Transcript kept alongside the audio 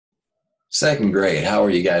Second grade, how are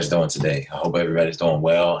you guys doing today? I hope everybody's doing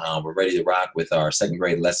well. We're ready to rock with our second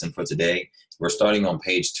grade lesson for today. We're starting on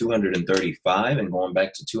page 235 and going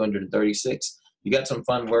back to 236. You got some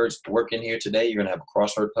fun words to work in here today. You're going to have a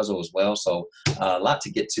crossword puzzle as well, so a lot to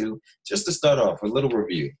get to. Just to start off, a little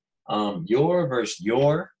review. Your versus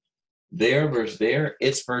your, there versus there,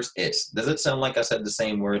 it's versus its. Does it sound like I said the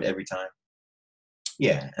same word every time?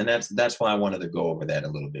 Yeah, and that's why I wanted to go over that a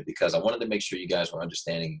little bit because I wanted to make sure you guys were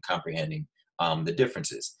understanding and comprehending the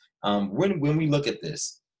differences. When we look at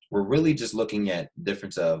this, we're really just looking at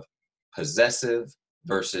difference of possessive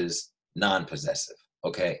versus non-possessive.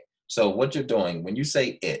 Okay, so what you're doing when you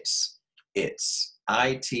say it's its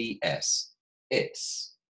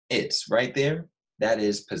it's right there. That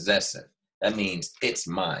is possessive. That means it's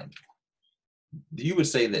mine. You would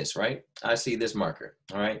say this, right? I see this marker.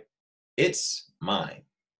 All right. It's mine.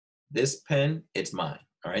 This pen, it's mine.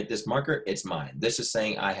 All right. This marker, it's mine. This is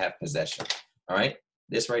saying I have possession. All right.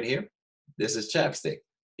 This right here, this is chapstick.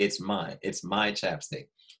 It's mine. It's my chapstick.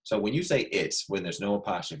 So when you say it's, when there's no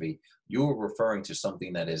apostrophe, you are referring to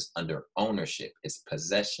something that is under ownership. It's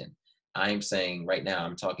possession. I'm saying right now,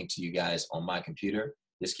 I'm talking to you guys on my computer.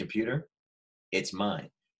 This computer, it's mine.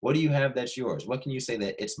 What do you have that's yours? What can you say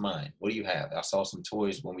that it's mine? What do you have? I saw some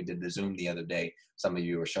toys when we did the Zoom the other day. Some of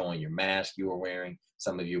you were showing your mask you were wearing.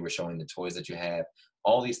 Some of you were showing the toys that you have.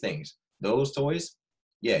 All these things. Those toys,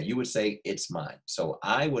 yeah, you would say it's mine. So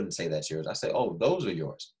I wouldn't say that's yours. I say, oh, those are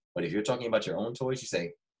yours. But if you're talking about your own toys, you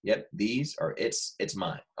say, yep, these are it's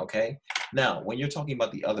mine, okay? Now, when you're talking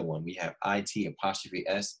about the other one, we have IT apostrophe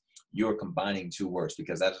S. You're combining two words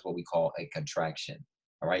because that is what we call a contraction,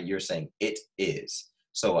 all right? You're saying it is.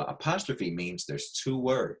 So apostrophe means there's two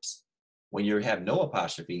words. When you have no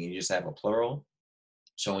apostrophe, you just have a plural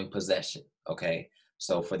showing possession, okay?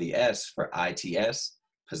 So for the S, for ITS,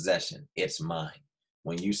 possession, it's mine.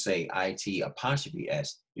 When you say IT apostrophe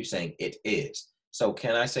S, you're saying it is. So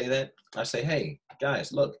can I say that? I say, hey,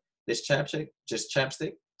 guys, look, this chapstick,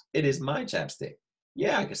 it is my chapstick.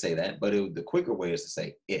 Yeah, I can say that, but the quicker way is to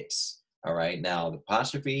say it's, all right? Now, the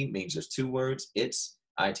apostrophe means there's two words, it's,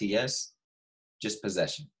 ITS, just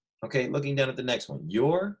possession. Okay, looking down at the next one,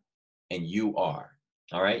 your and you are.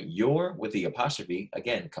 All right, your with the apostrophe,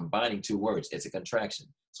 again, combining two words, it's a contraction.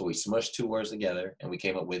 So we smushed two words together and we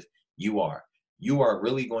came up with you are. You are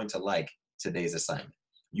really going to like today's assignment.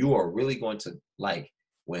 You are really going to like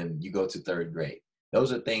when you go to third grade.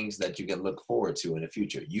 Those are things that you can look forward to in the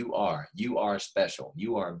future. You are special.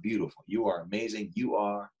 You are beautiful. You are amazing. You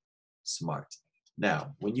are smart.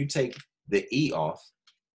 Now, when you take the E off,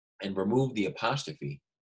 and remove the apostrophe,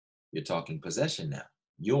 you're talking possession now.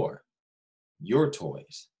 Your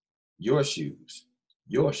toys, your shoes,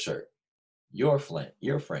 your shirt, your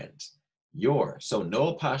friends, your. So no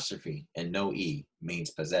apostrophe and no E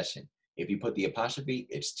means possession. If you put the apostrophe,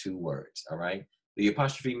 it's two words, all right? The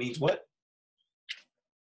apostrophe means what?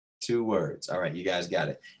 Two words. All right, you guys got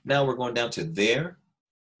it. Now we're going down to their,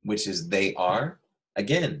 which is they are.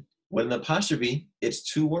 Again, with an apostrophe, it's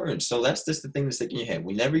two words. So that's just the thing to stick in your head.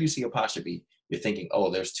 Whenever you see apostrophe, you're thinking, oh,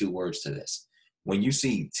 there's two words to this. When you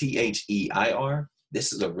see THEIR,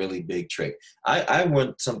 this is a really big trick. I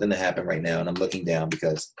want something to happen right now, and I'm looking down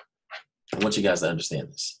because I want you guys to understand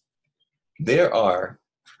this. There are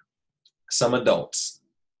some adults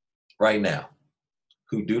right now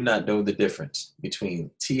who do not know the difference between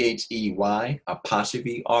THEY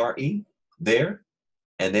apostrophe RE, there,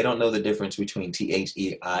 and they don't know the difference between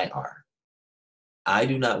THEIR. I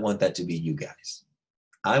do not want that to be you guys.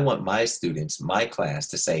 I want my students, my class,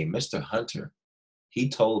 to say, Mr. Hunter, he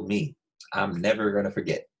told me, I'm never going to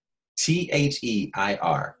forget.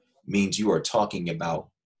 THEIR means you are talking about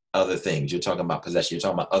other things. You're talking about possession. You're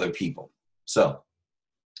talking about other people. So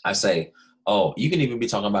I say, oh, you can even be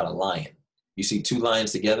talking about a lion. You see two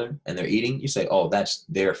lions together and they're eating. You say, oh, that's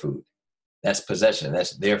their food. That's possession.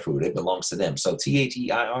 That's their food. It belongs to them. So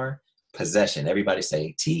THEIR, possession. Everybody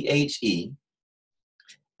say THEIR,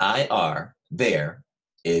 there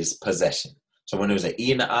is possession. So when there's an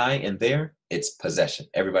E and an I in there, it's possession.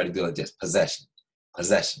 Everybody do it like this, possession,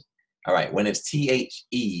 possession. All right, when it's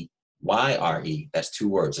THEYRE, that's two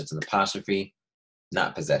words. It's an apostrophe,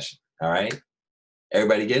 not possession. All right,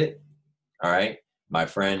 everybody get it? All right, my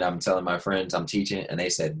friend, I'm telling my friends I'm teaching, and they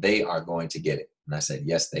said they are going to get it. And I said,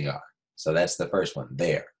 yes, they are. So that's the first one,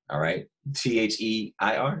 there, all right?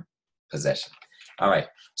 THEIR, possession. All right,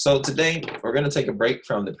 so today we're gonna take a break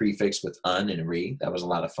from the prefix with un and re. That was a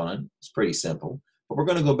lot of fun. It's pretty simple. But we're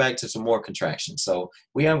gonna go back to some more contractions. So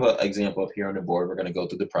we have an example up here on the board. We're gonna go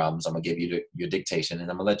through the problems. I'm gonna give you your dictation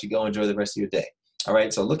and I'm gonna let you go enjoy the rest of your day. All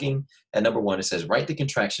right, so looking at number one, it says, write the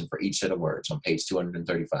contraction for each set of words on page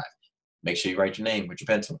 235. Make sure you write your name with your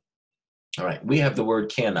pencil. All right, we have the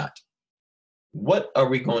word cannot. What are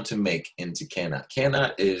we going to make into cannot?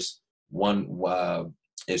 Cannot is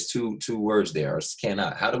two words there. Or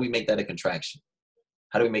cannot. How do we make that a contraction?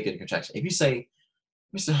 How do we make it a contraction? If you say,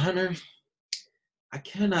 Mr. Hunter, I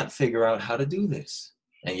cannot figure out how to do this.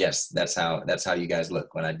 And yes, that's how you guys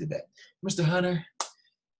look when I did that. Mr. Hunter,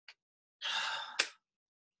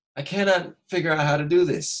 I cannot figure out how to do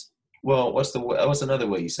this. Well, what's another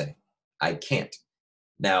way you say? I can't.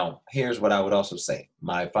 Now, here's what I would also say.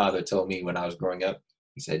 My father told me when I was growing up,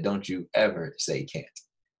 he said, don't you ever say can't.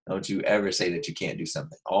 Don't you ever say that you can't do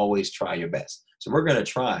something. Always try your best. So we're going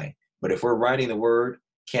to try, but if we're writing the word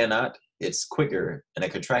cannot, it's quicker, and a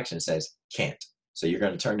contraction says can't. So you're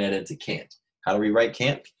going to turn that into can't. How do we write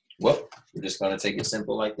can't? Well, we're just going to take it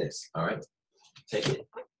simple like this. All right. Take it.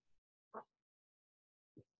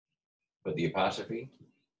 Put the apostrophe.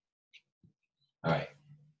 All right.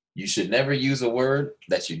 You should never use a word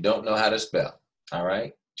that you don't know how to spell. All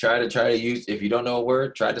right. Try to use, if you don't know a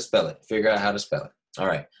word, try to spell it. Figure out how to spell it. All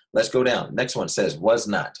right. Let's go down. Next one says was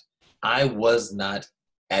not. I was not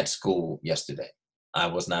at school yesterday. I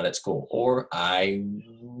was not at school. Or I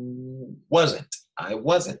wasn't. I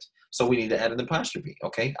wasn't. So we need to add an apostrophe.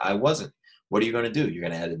 Okay. I wasn't. What are you going to do? You're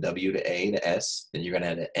going to add a W to A to S. Then you're going to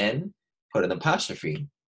add an N, put an apostrophe,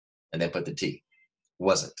 and then put the T.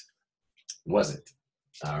 Wasn't. Wasn't.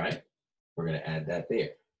 All right. We're going to add that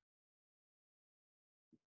there.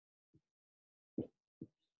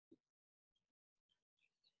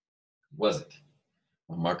 Wasn't.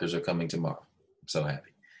 Well, markers are coming tomorrow. I'm so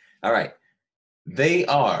happy. All right. They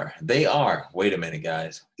are. Wait a minute,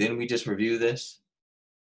 guys. Didn't we just review this?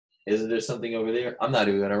 Isn't there something over there? I'm not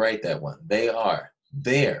even going to write that one. They are.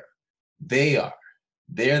 There. They are.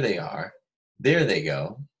 There they are. There they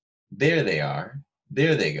go. There they are.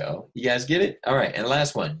 There they go. You guys get it? All right. And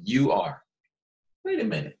last one. You are. Wait a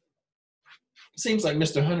minute. Seems like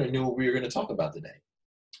Mr. Hunter knew what we were going to talk about today.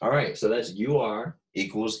 All right. So that's you are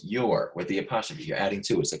equals your with the apostrophe. You're adding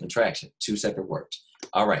two. It's a contraction. Two separate words.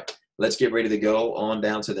 All right. Let's get ready to go on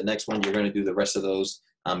down to the next one. You're going to do the rest of those.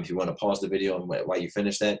 If you want to pause the video and while you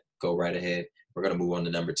finish that, go right ahead. We're going to move on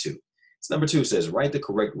to number 2. So number 2 says, write the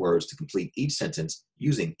correct words to complete each sentence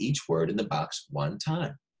using each word in the box one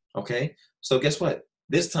time. Okay, so guess what?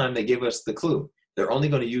 This time they give us the clue. They're only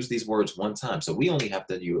going to use these words one time. So we only have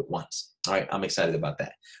to do it once. All right, I'm excited about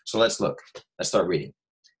that. So let's look. Let's start reading.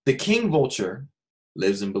 The king vulture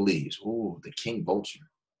lives and believes. Ooh, the king vulture.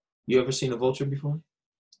 You ever seen a vulture before? I'm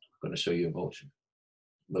going to show you a vulture.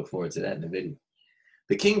 Look forward to that in the video.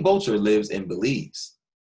 The king vulture lives in Belize.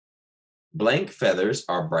 Blank feathers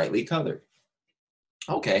are brightly colored.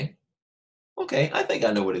 Okay. Okay, I think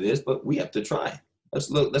I know what it is, but we have to try. Let's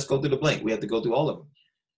look. Let's go through the blank. We have to go through all of them.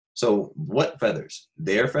 So what feathers?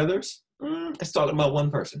 Their feathers? It's talking about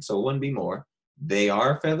one person, so it wouldn't be more. They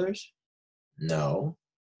are feathers? No.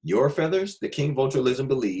 Your feathers? The king vulture lives in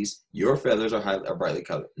Belize. Your feathers are brightly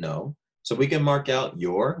colored. No. So we can mark out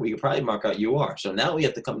your. We could probably mark out you are. So now we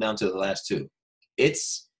have to come down to the last two.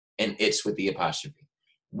 It's and it's with the apostrophe.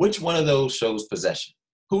 Which one of those shows possession?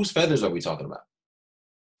 Whose feathers are we talking about?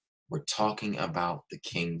 We're talking about the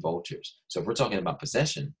king vultures. So if we're talking about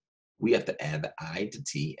possession, we have to add the I to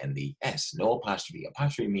T and the S. No apostrophe.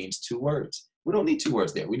 Apostrophe means two words. We don't need two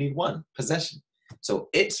words there. We need one, possession. So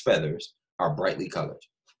its feathers are brightly colored.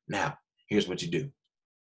 Now, here's what you do.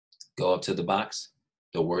 Go up to the box,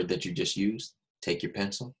 the word that you just used, take your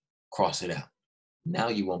pencil, cross it out. Now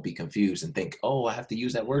you won't be confused and think, oh, I have to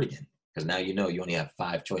use that word again. Because now you know you only have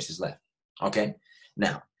 5 choices left. Okay?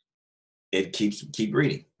 Now, keep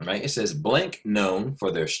reading, right? It says, blank known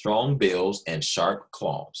for their strong bills and sharp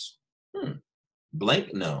claws.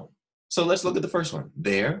 Blank known. So let's look at the first one.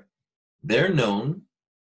 They're known.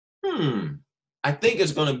 I think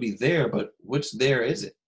it's going to be there, but which there is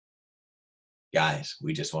it? Guys,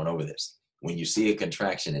 we just went over this. When you see a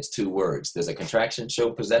contraction, it's 2 words. Does a contraction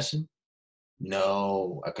show possession?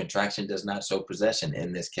 No, a contraction does not show possession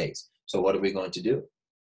in this case. So what are we going to do?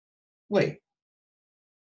 Wait.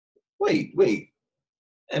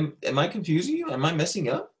 Am I confusing you? Am I messing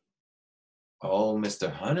up? Oh,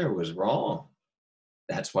 Mr. Hunter was wrong.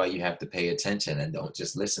 That's why you have to pay attention and don't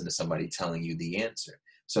just listen to somebody telling you the answer.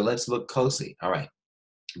 So let's look closely. All right.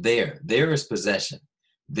 There is possession.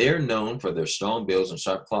 They're known for their strong bills and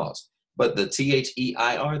sharp claws. But the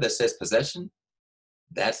THEIR that says possession,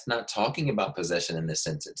 that's not talking about possession in this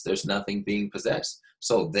sentence. There's nothing being possessed.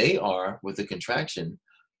 So they are with the contraction.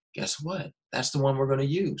 Guess what? That's the one we're going to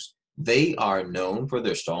use. They are known for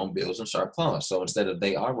their strong bills and sharp claws. So instead of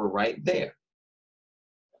they are, we're right there.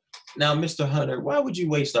 Now, Mr. Hunter, why would you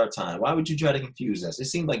waste our time? Why would you try to confuse us? It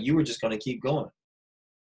seemed like you were just going to keep going.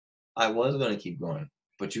 I was going to keep going,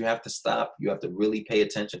 but you have to stop. You have to really pay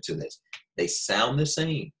attention to this. They sound the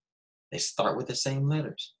same. They start with the same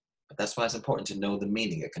letters. But that's why it's important to know the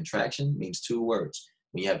meaning. A contraction means two words.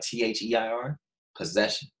 When you have THEIR,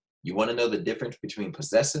 possession. You want to know the difference between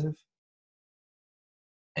possessive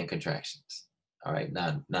and contractions. All right,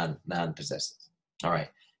 non-possessive. All right,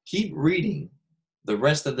 keep reading the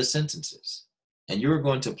rest of the sentences, and you're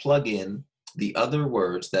going to plug in the other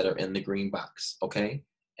words that are in the green box, okay?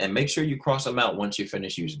 And make sure you cross them out once you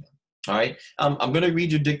finish using them. All right, I'm going to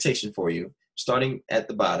read your dictation for you, starting at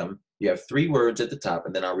the bottom. You have 3 words at the top,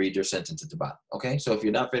 and then I'll read your sentence at the bottom, okay? So if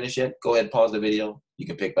you're not finished yet, go ahead and pause the video. You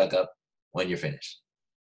can pick back up when you're finished.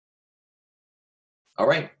 All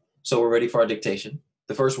right, so we're ready for our dictation.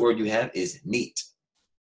 The first word you have is neat.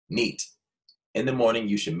 Neat. In the morning,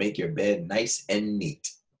 you should make your bed nice and neat.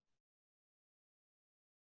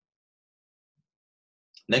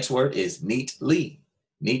 Next word is neatly.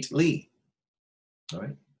 Neatly. All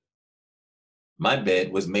right. My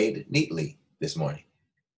bed was made neatly this morning.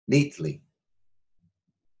 Neatly.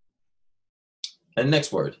 And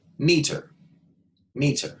next word, neater.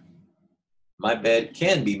 Neater. My bed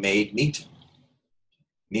can be made neater.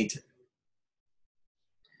 Neater.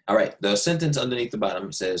 All right, the sentence underneath the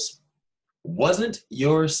bottom says, wasn't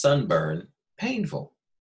your sunburn painful?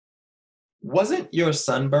 Wasn't your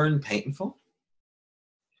sunburn painful?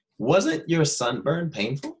 Wasn't your sunburn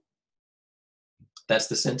painful? That's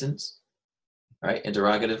the sentence. All right,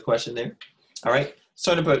 interrogative question there. All right,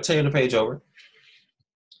 turn the page over.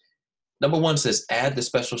 Number 1 says, add the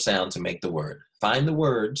special sound to make the word. Find the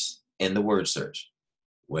words in the word search.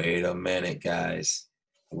 Wait a minute, guys.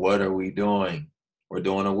 What are we doing? We're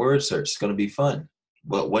doing a word search. It's going to be fun.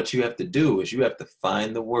 But what you have to do is you have to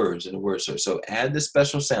find the words in the word search. So add the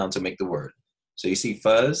special sound to make the word. So you see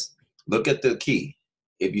fuzz, look at the key.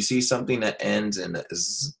 If you see something that ends in a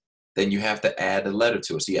z, then you have to add a letter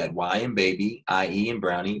to it. So you add Y in baby, IE in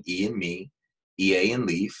brownie, E in me, EA in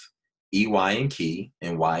leaf, EY in key,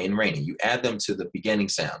 and Y in raining. You add them to the beginning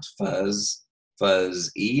sounds. Fuzz, fuzz,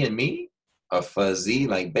 E in me, or fuzzy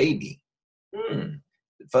like baby.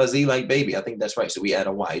 Fuzzy like baby. I think that's right. So we add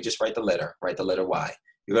a Y. You just write the letter Y.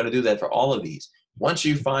 You're going to do that for all of these. Once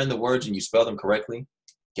you find the words and you spell them correctly,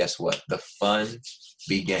 guess what? The fun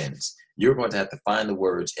begins. You're going to have to find the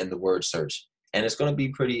words in the word search. And it's going to be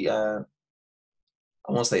pretty, I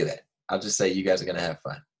won't say that. I'll just say you guys are going to have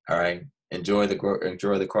fun. All right? Enjoy the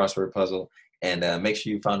crossword puzzle. And make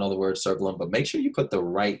sure you find all the words, circle them. But make sure you put the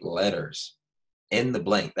right letters in the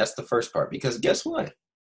blank. That's the first part. Because guess what?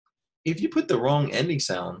 If you put the wrong ending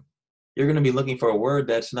sound, you're going to be looking for a word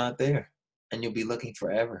that's not there. And you'll be looking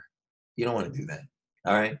forever. You don't want to do that.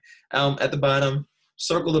 All right? At the bottom,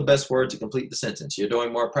 circle the best word to complete the sentence. You're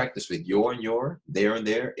doing more practice with your and your, there and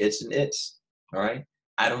there, it's and it's. All right?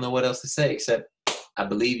 I don't know what else to say except I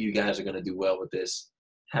believe you guys are going to do well with this.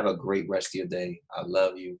 Have a great rest of your day. I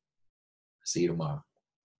love you. See you tomorrow.